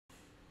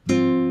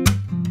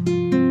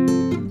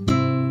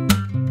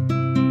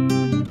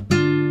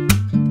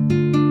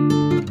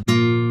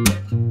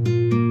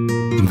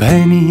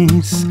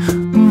Venice,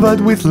 but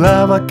with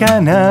lava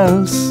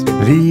canals.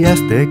 The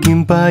Aztec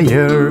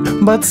Empire,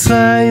 but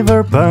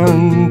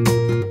cyberpunk.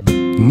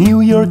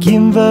 New York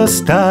in the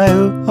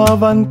style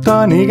of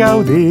Antoni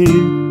Gaudi.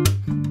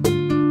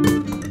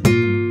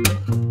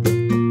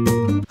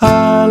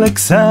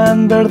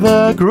 Alexander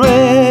the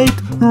Great,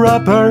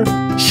 rapper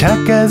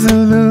Shaka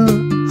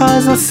Zulu,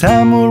 as a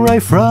samurai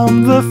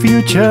from the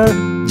future.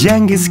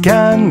 Genghis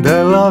Khan,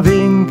 the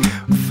loving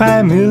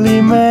family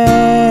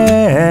man.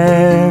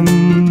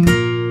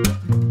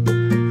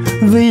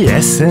 The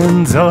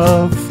essence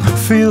of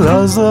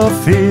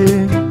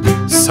philosophy.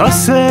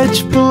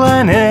 Sausage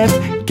planet,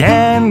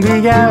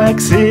 candy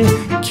galaxy.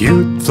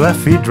 Cute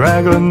fluffy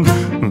dragon,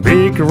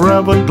 big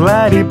robot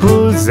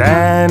platypus,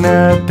 and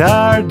a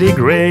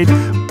tardigrade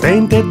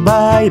painted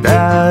by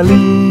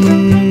Dali.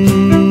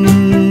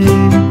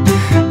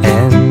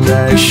 And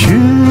I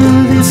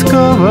should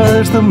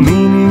discover the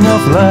meaning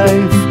of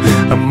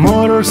life. A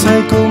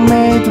motorcycle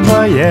made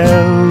by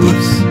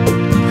elves.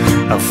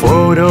 A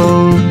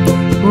photo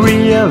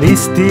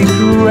realistic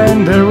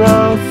render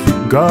of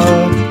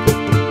God.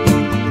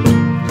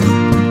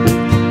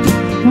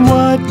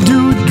 What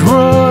do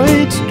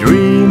droids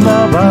dream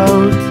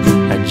about?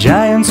 A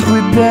giant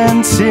squid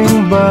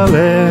dancing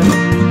ballet.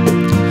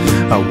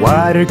 A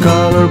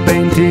watercolor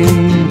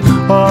painting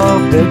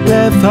of the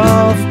death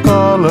of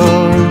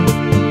color.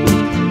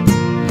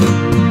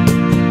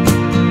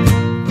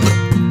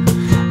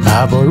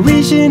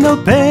 Aboriginal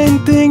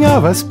painting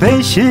of a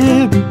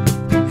spaceship.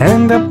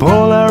 And a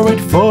Polaroid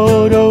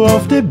photo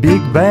of the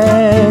Big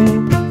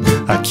Bang.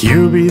 A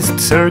cubist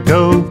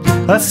circle,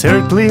 a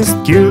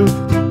circlist cube.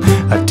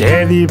 A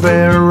teddy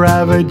bear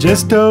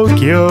ravages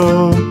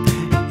Tokyo.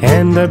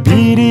 And a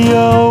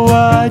video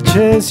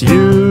watches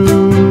you.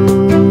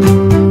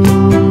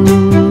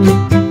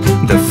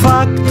 The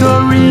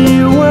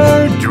factory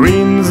where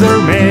dreams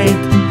are made.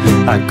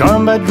 A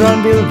combat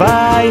drone built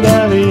by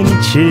Da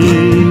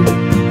Vinci.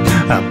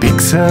 A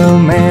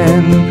pixel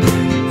man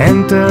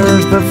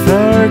enters the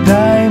third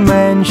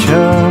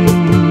dimension.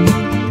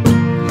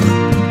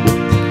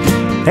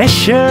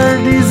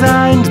 Escher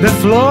designed the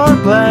floor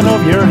plan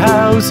of your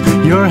house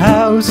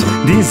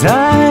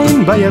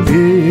designed by a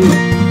bee.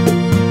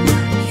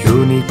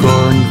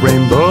 Unicorn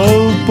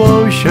rainbow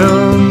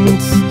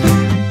potions,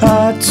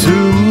 a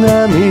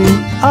tsunami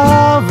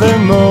of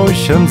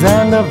emotions,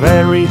 and a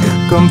very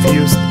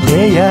confused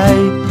AI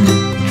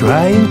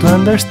trying to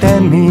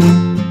understand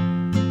me.